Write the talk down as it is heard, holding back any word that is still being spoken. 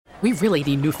We really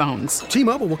need new phones.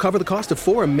 T-Mobile will cover the cost of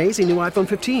 4 amazing new iPhone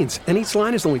 15s, and each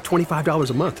line is only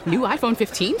 $25 a month. New iPhone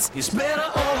 15s? It's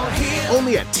better over here.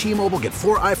 Only at T-Mobile, get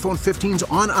 4 iPhone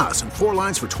 15s on us and 4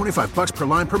 lines for $25 per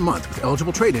line per month with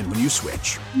eligible trade-in when you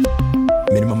switch.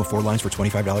 Minimum of 4 lines for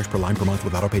 $25 per line per month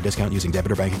with autopay discount using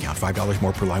debit or bank account. $5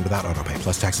 more per line without autopay,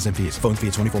 plus taxes and fees. Phone fee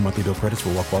at 24 monthly bill credits for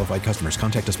well-qualified customers.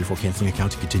 Contact us before canceling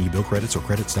account to continue bill credits or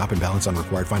credit stop and balance on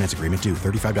required finance agreement due.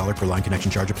 $35 per line connection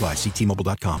charge applies. See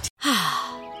T-Mobile.com.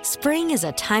 Spring is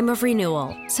a time of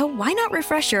renewal, so why not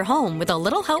refresh your home with a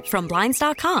little help from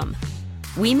Blinds.com?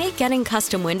 We make getting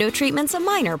custom window treatments a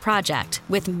minor project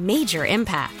with major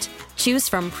impact. Choose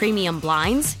from premium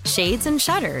blinds, shades, and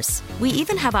shutters. We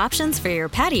even have options for your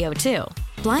patio, too.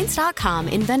 Blinds.com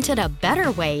invented a better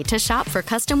way to shop for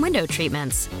custom window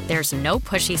treatments. There's no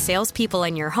pushy salespeople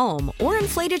in your home or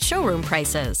inflated showroom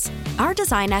prices. Our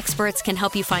design experts can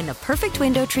help you find the perfect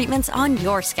window treatments on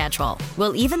your schedule.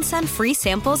 We'll even send free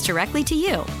samples directly to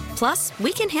you. Plus,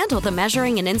 we can handle the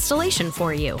measuring and installation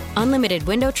for you. Unlimited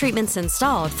window treatments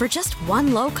installed for just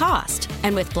one low cost.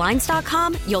 And with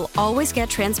Blinds.com, you'll always get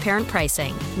transparent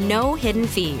pricing. No hidden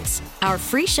fees. Our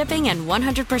free shipping and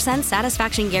 100%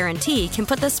 satisfaction guarantee can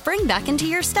put the spring back into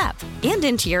your step and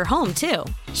into your home, too.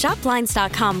 Shop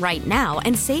Blinds.com right now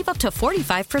and save up to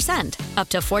 45%. Up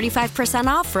to 45%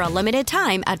 off for a limited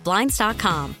time at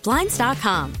Blinds.com.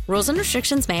 Blinds.com. Rules and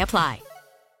restrictions may apply.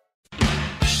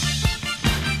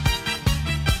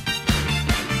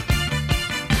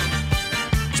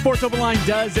 Sports Open Line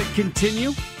does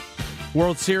continue.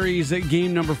 World Series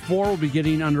game number 4 will be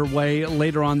getting underway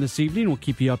later on this evening. We'll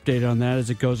keep you updated on that as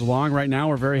it goes along. Right now,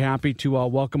 we're very happy to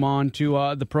welcome on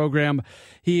to the program.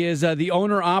 He is the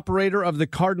owner-operator of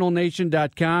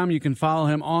thecardinalnation.com. You can follow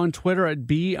him on Twitter at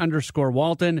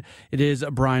B_Walton. It is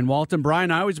Brian Walton. Brian,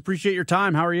 I always appreciate your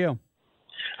time. How are you?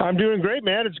 I'm doing great,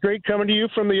 man. It's great coming to you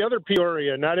from the other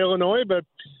Peoria, not Illinois, but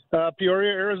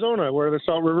Peoria, Arizona, where the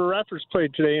Salt River Raptors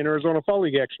played today in Arizona Fall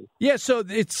League action. Yeah, so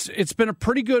it's been a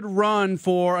pretty good run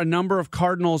for a number of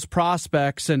Cardinals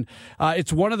prospects, and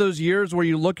it's one of those years where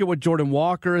you look at what Jordan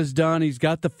Walker has done. He's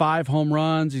got the 5 home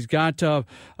runs. He's got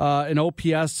an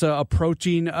OPS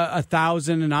approaching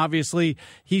 1,000, and obviously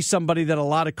he's somebody that a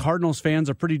lot of Cardinals fans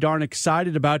are pretty darn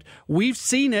excited about. We've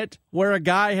seen it where a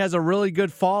guy has a really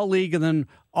good fall league and then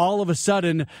all of a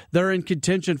sudden they're in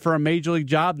contention for a major league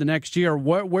job the next year.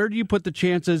 Where do you put the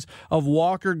chances of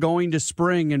Walker going to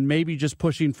spring and maybe just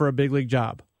pushing for a big league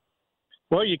job?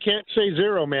 Well, you can't say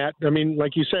zero, Matt. I mean,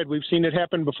 like you said, we've seen it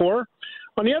happen before.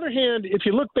 On the other hand, if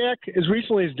you look back as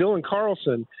recently as Dylan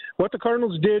Carlson, what the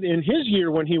Cardinals did in his year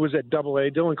when he was at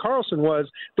AA, Dylan Carlson, was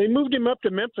they moved him up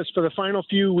to Memphis for the final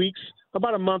few weeks,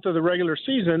 about a month of the regular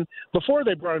season, before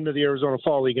they brought him to the Arizona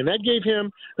Fall League. And that gave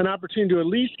him an opportunity to at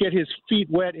least get his feet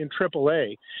wet in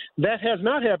AAA. That has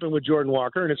not happened with Jordan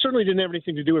Walker, and it certainly didn't have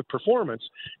anything to do with performance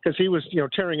because he was,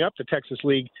 tearing up the Texas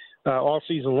League all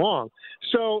season long.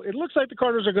 So it looks like the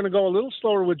Cardinals are going to go a little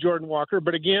slower with Jordan Walker,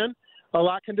 but again, a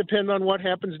lot can depend on what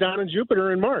happens down in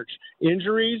Jupiter in March.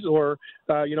 Injuries or,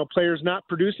 players not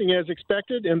producing as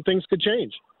expected, and things could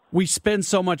change. We spend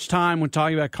so much time when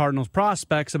talking about Cardinals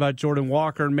prospects about Jordan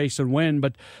Walker and Mason Wynn,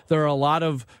 but there are a lot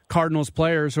of Cardinals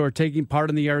players who are taking part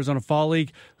in the Arizona Fall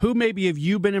League. Who maybe have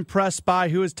you been impressed by?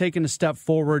 Who has taken a step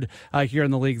forward here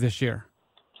in the league this year?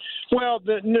 Well,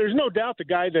 there's no doubt the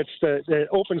guy that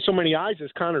opened so many eyes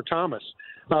is Connor Thomas.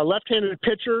 Left-handed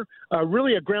pitcher,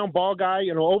 really a ground ball guy,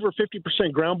 over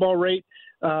 50% ground ball rate.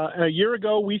 A year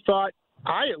ago,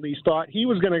 I at least thought he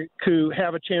was going to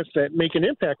have a chance to make an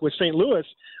impact with St. Louis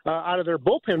out of their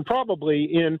bullpen probably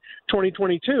in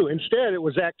 2022. Instead, it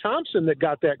was Zach Thompson that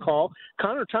got that call.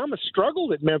 Connor Thomas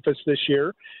struggled at Memphis this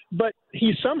year, but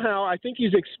he somehow, I think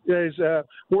he's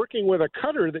working with a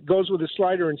cutter that goes with his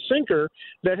slider and sinker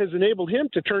that has enabled him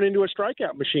to turn into a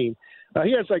strikeout machine.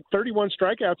 He has like 31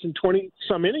 strikeouts in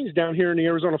 20-some innings down here in the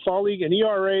Arizona Fall League, an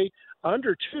ERA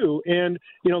under 2, and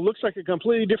looks like a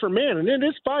completely different man. And it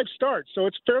is 5 starts, so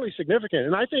it's fairly significant.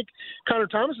 And I think Connor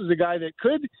Thomas is a guy that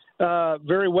could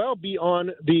very well be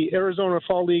on the Arizona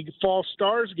Fall League Fall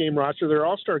Stars game roster, their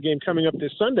All-Star game coming up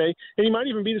this Sunday, and he might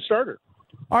even be the starter.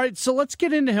 All right, so let's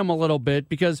get into him a little bit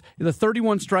because the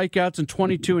 31 strikeouts and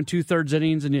 22 2/3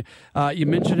 innings, and you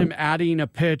mentioned him adding a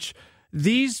pitch.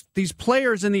 These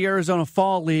players in the Arizona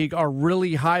Fall League are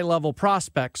really high-level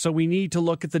prospects, so we need to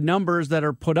look at the numbers that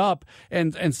are put up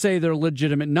and say they're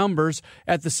legitimate numbers.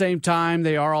 At the same time,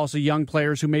 they are also young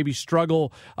players who maybe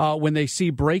struggle when they see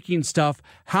breaking stuff.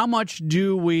 How much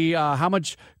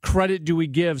credit do we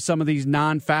give some of these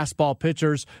non-fastball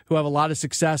pitchers who have a lot of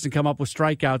success and come up with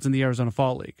strikeouts in the Arizona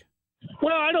Fall League?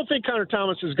 Well, I don't think Connor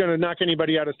Thomas is going to knock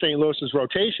anybody out of St. Louis's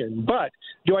rotation. But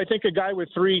do I think a guy with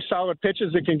 3 solid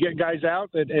pitches that can get guys out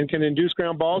and can induce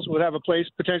ground balls would have a place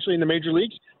potentially in the major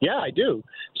leagues? Yeah, I do.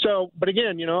 So, but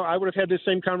again, I would have had this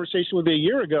same conversation with you a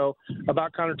year ago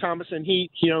about Connor Thomas, and he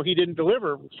didn't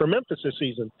deliver for Memphis this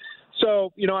season.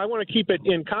 So, I want to keep it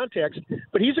in context,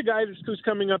 but he's a guy who's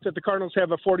coming up that the Cardinals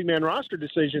have a 40-man roster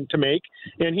decision to make,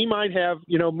 and he might have,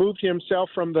 moved himself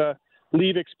from the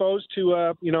leave exposed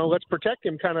to, let's protect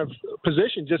him kind of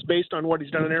position just based on what he's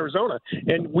done in Arizona.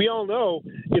 And we all know,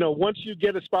 once you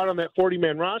get a spot on that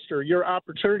 40-man roster, your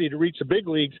opportunity to reach the big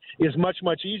leagues is much,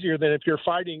 much easier than if you're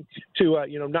fighting to,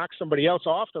 knock somebody else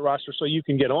off the roster so you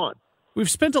can get on. We've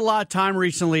spent a lot of time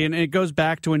recently, and it goes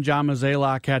back to when John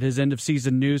Mozeliak had his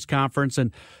end-of-season news conference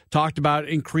and talked about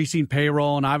increasing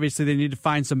payroll, and obviously they need to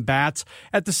find some bats.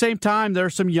 At the same time, there are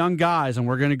some young guys, and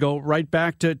we're going to go right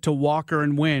back to Walker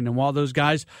and Winn. And while those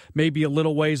guys may be a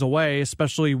little ways away,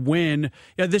 especially Winn,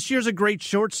 this year's a great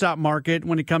shortstop market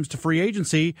when it comes to free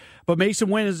agency, but Mason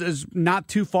Winn is not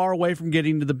too far away from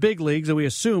getting to the big leagues, and we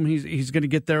assume he's going to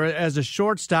get there as a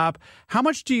shortstop. How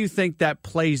much do you think that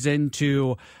plays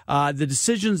into the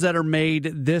decisions that are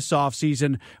made this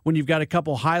offseason when you've got a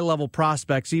couple high-level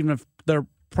prospects, even if they're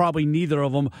probably neither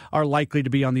of them are likely to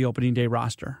be on the opening day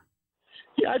roster?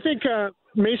 Yeah, I think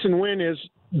Mason Winn is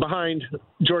behind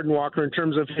Jordan Walker in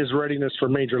terms of his readiness for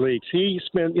major leagues. He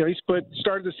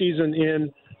started the season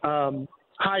in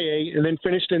high A and then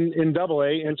finished in double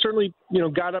A, and certainly,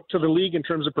 got up to the league in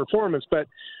terms of performance. But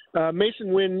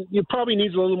Mason Winn, probably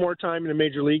needs a little more time in the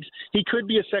major leagues. He could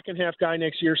be a second half guy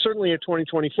next year, certainly a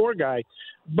 2024 guy.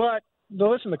 But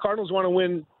listen, the Cardinals want to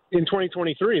win in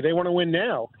 2023. They want to win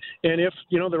now. And if,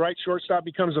 the right shortstop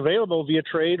becomes available via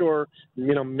trade or,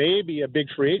 maybe a big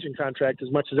free agent contract,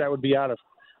 as much as that would be out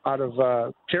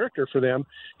of character for them,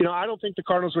 I don't think the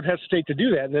Cardinals would hesitate to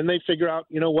do that. And then they figure out,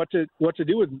 what to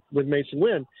do with Mason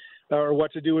Winn or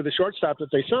what to do with the shortstop that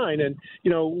they sign. And,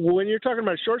 when you're talking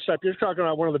about shortstop, you're talking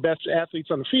about one of the best athletes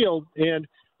on the field, and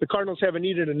the Cardinals haven't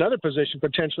needed another position,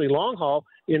 potentially long haul,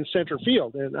 in center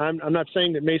field. And I'm not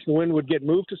saying that Mason Winn would get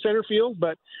moved to center field,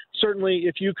 but certainly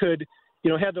if you could,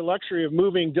 have the luxury of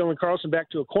moving Dylan Carlson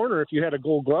back to a corner, if you had a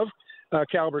Gold Glove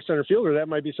caliber center fielder, that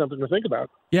might be something to think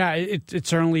about. Yeah, it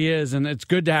certainly is, and it's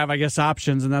good to have, I guess,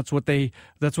 options, and that's what they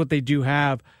do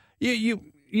have.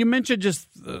 You mentioned just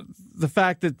the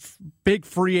fact that big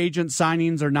free agent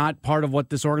signings are not part of what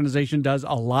this organization does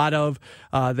a lot of.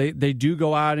 They do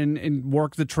go out and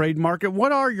work the trade market.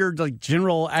 What are your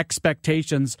general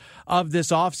expectations of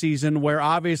this offseason, where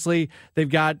obviously they've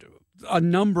got a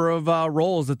number of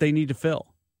roles that they need to fill?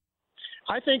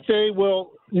 I think they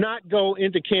will not go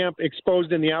into camp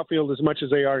exposed in the outfield as much as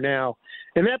they are now.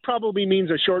 And that probably means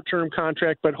a short-term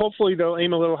contract, but hopefully they'll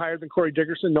aim a little higher than Corey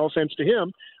Dickerson. No offense to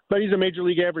him, but he's a major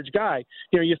league average guy.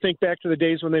 You think back to the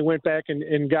days when they went back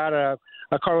and got a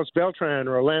Carlos Beltran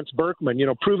or a Lance Berkman,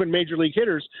 proven major league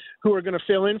hitters who are going to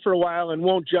fill in for a while and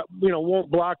won't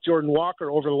block Jordan Walker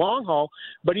over the long haul.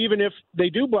 But even if they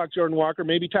do block Jordan Walker,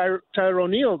 maybe Tyler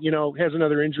O'Neill, has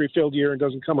another injury-filled year and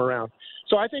doesn't come around.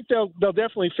 So I think they'll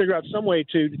definitely figure out some way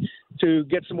to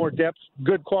get some more depth,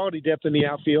 good quality depth in the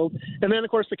outfield. And then, of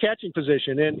course, the catching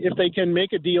position. And if they can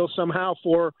make a deal somehow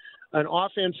for an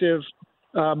offensive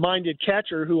minded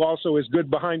catcher who also is good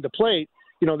behind the plate,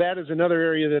 that is another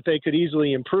area that they could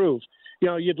easily improve.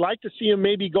 You'd like to see him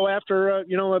maybe go after,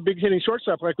 a big hitting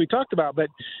shortstop like we talked about. But,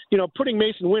 putting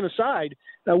Mason Winn aside,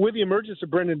 with the emergence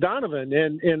of Brendan Donovan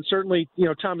and certainly,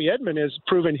 Tommy Edman has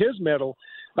proven his mettle,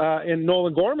 and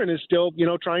Nolan Gorman is still,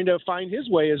 trying to find his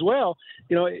way as well.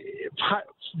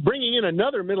 Bringing in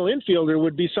another middle infielder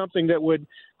would be something that would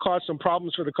cause some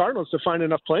problems for the Cardinals to find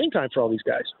enough playing time for all these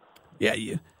guys. Yeah.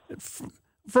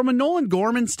 From a Nolan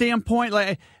Gorman standpoint,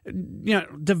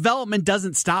 development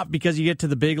doesn't stop because you get to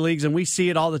the big leagues, and we see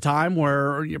it all the time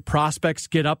where prospects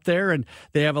get up there and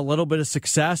they have a little bit of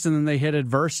success and then they hit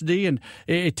adversity and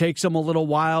it takes them a little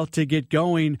while to get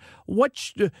going.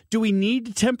 Do we need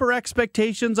to temper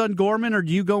expectations on Gorman, or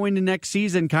do you go into next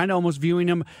season kind of almost viewing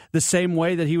him the same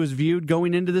way that he was viewed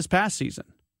going into this past season?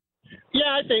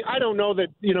 Yeah, I don't know that,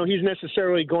 he's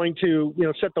necessarily going to,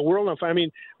 set the world on fire. I mean,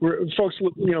 folks,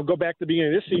 go back to the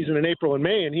beginning of this season in April and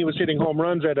May, and he was hitting home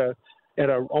runs at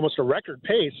almost a record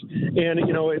pace. And,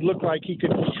 it looked like he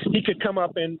could come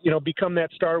up and, become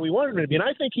that star we wanted him to be. And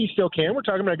I think he still can. We're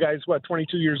talking about a guy who's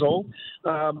 22 years old.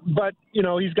 But,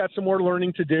 he's got some more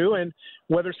learning to do. And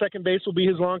whether second base will be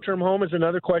his long-term home is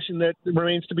another question that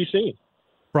remains to be seen.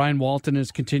 Brian Walton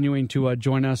is continuing to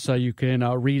join us. You can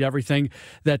read everything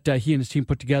that he and his team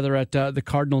put together at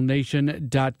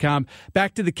thecardinalnation.com.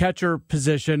 Back to the catcher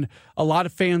position. A lot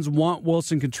of fans want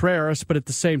Wilson Contreras, but at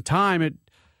the same time,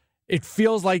 it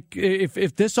feels like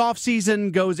if this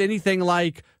offseason goes anything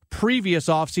like previous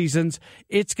off seasons,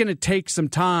 it's going to take some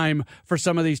time for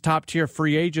some of these top tier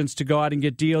free agents to go out and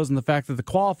get deals. And the fact that the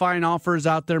qualifying offers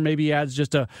out there maybe adds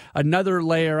just another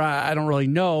layer. I don't really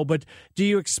know, but do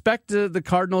you expect the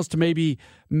Cardinals to maybe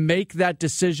make that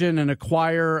decision and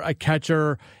acquire a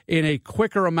catcher in a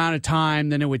quicker amount of time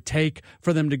than it would take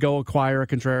for them to go acquire a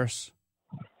Contreras?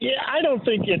 Yeah, I don't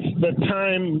think it's the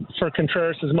time for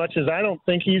Contreras as much as I don't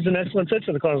think he's an excellent fit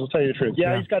for the Cardinals, to tell you the truth.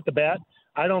 Yeah, he's got the bat.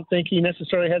 I don't think he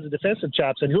necessarily has the defensive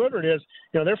chops. And whoever it is,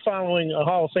 they're following a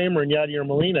Hall of Famer in Yadier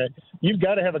Molina. You've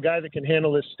got to have a guy that can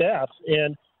handle this staff.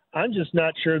 And I'm just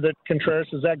not sure that Contreras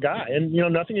is that guy. And,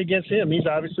 nothing against him. He's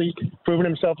obviously proven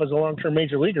himself as a long-term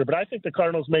major leaguer. But I think the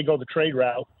Cardinals may go the trade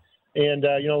route. And,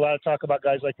 a lot of talk about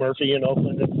guys like Murphy in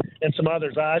Oakland and some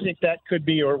others. I think that could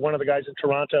be, or one of the guys in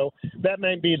Toronto, that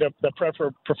might be the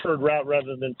preferred route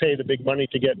rather than pay the big money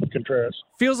to get Contreras.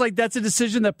 Feels like that's a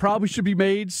decision that probably should be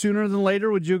made sooner than later.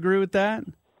 Would you agree with that?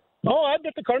 Oh, I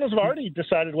bet the Cardinals have already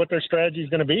decided what their strategy is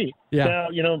going to be. Yeah. Now,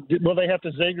 will they have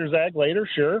to zig or zag later?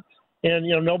 Sure. And,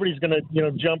 nobody's going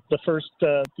to, jump the first,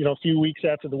 few weeks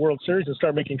after the World Series and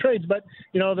start making trades. But,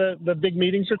 the big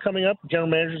meetings are coming up, general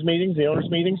managers meetings, the owners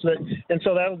meetings. And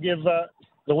so that'll give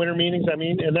the winter meetings,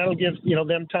 and that'll give,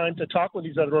 them time to talk with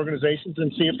these other organizations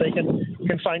and see if they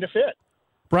can find a fit.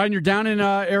 Brian, you're down in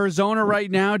Arizona right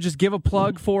now. Just give a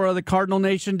plug for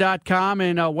thecardinalnation.com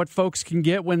and what folks can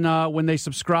get when they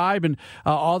subscribe and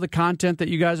all the content that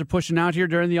you guys are pushing out here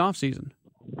during the offseason.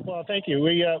 Well, thank you.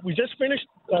 We just finished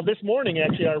this morning,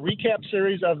 actually, our recap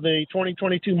series of the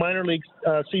 2022 minor league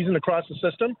season across the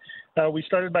system. We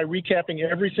started by recapping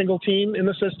every single team in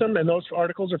the system, and those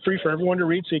articles are free for everyone to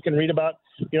read, so you can read about,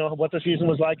 what the season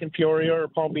was like in Peoria or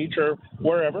Palm Beach or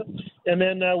wherever. And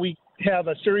then we have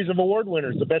a series of award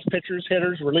winners, the best pitchers,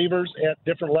 hitters, relievers at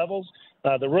different levels,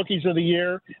 the rookies of the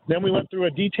year. Then we went through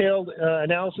a detailed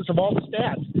analysis of all the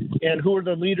stats and who are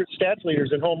the stats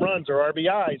leaders in home runs or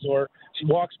RBIs or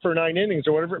walks per 9 innings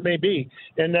or whatever it may be.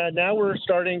 And now we're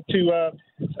starting to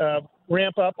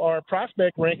ramp up our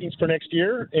prospect rankings for next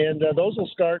year, and those will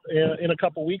start in a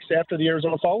couple weeks after the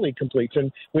Arizona Fall League completes.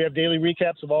 And we have daily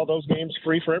recaps of all those games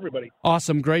free for everybody.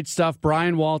 Awesome. Great stuff.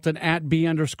 Brian Walton at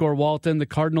 @B_Walton,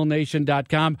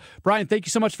 thecardinalnation.com. Brian, thank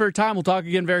you so much for your time. We'll talk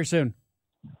again very soon.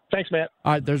 Thanks, Matt.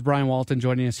 All right, there's Brian Walton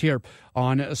joining us here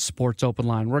on Sports Open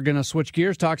Line. We're going to switch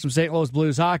gears, talk some St. Louis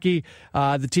Blues hockey.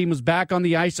 The team was back on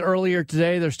the ice earlier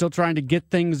today. They're still trying to get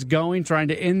things going, trying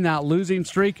to end that losing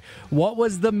streak. What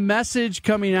was the message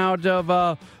coming out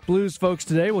of Blues folks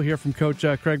today? We'll hear from Coach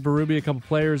Craig Berube, a couple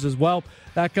players as well.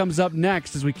 That comes up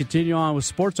next as we continue on with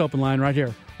Sports Open Line right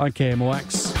here on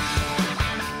KMOX.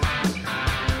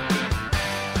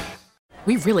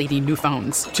 We really need new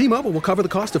phones. T-Mobile will cover the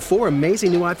cost of 4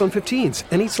 amazing new iPhone 15s,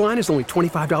 and each line is only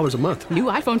 $25 a month. New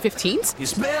iPhone 15s?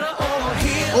 It's better over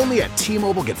here. Only at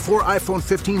T-Mobile, get 4 iPhone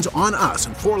 15s on us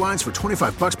and 4 lines for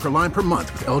 $25 per line per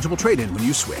month with eligible trade-in when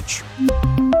you switch.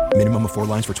 Minimum of 4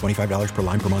 lines for $25 per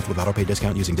line per month with autopay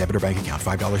discount using debit or bank account.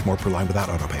 $5 more per line without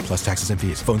autopay, plus taxes and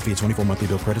fees. Phone fee at 24 monthly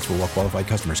bill credits for well-qualified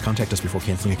customers. Contact us before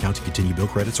canceling account to continue bill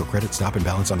credits or credit stop and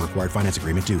balance on required finance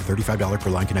agreement due. $35 per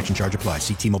line connection charge applies.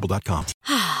 See T-Mobile.com.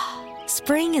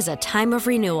 Spring is a time of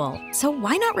renewal, so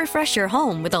why not refresh your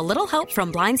home with a little help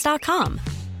from Blinds.com?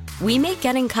 We make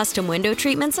getting custom window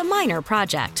treatments a minor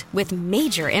project with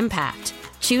major impact.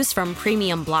 Choose from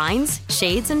premium blinds,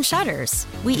 shades, and shutters.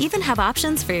 We even have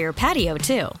options for your patio,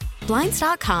 too.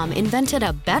 Blinds.com invented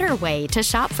a better way to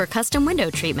shop for custom window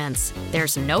treatments.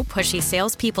 There's no pushy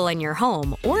salespeople in your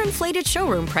home or inflated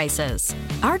showroom prices.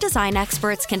 Our design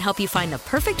experts can help you find the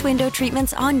perfect window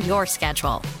treatments on your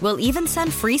schedule. We'll even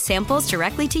send free samples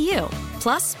directly to you.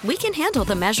 Plus, we can handle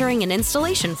the measuring and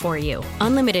installation for you.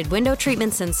 Unlimited window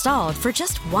treatments installed for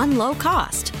just one low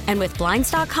cost. And with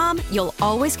Blinds.com, you'll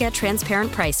always get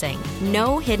transparent pricing.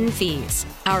 No hidden fees.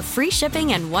 Our free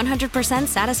shipping and 100%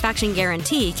 satisfaction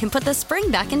guarantee can put the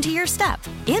spring back into your step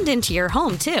and into your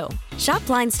home, too. Shop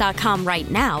Blinds.com right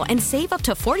now and save up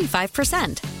to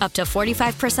 45%. Up to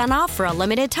 45% off for a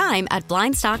limited time at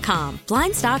Blinds.com.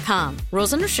 Blinds.com.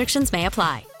 Rules and restrictions may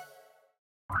apply.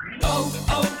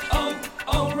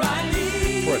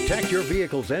 For a Protect your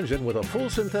vehicle's engine with a full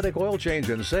synthetic oil change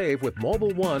and save with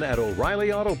Mobil 1 at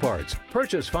O'Reilly Auto Parts.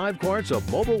 Purchase 5 quarts of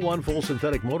Mobil 1 full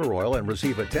synthetic motor oil and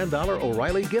receive a $10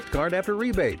 O'Reilly gift card after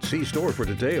rebate. See store for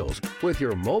details. With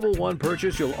your Mobil 1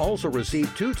 purchase, you'll also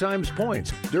receive 2 times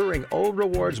points during O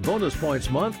Rewards Bonus Points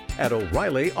Month at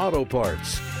O'Reilly Auto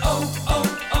Parts.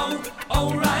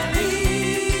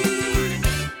 O'Reilly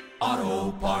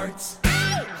Auto Parts.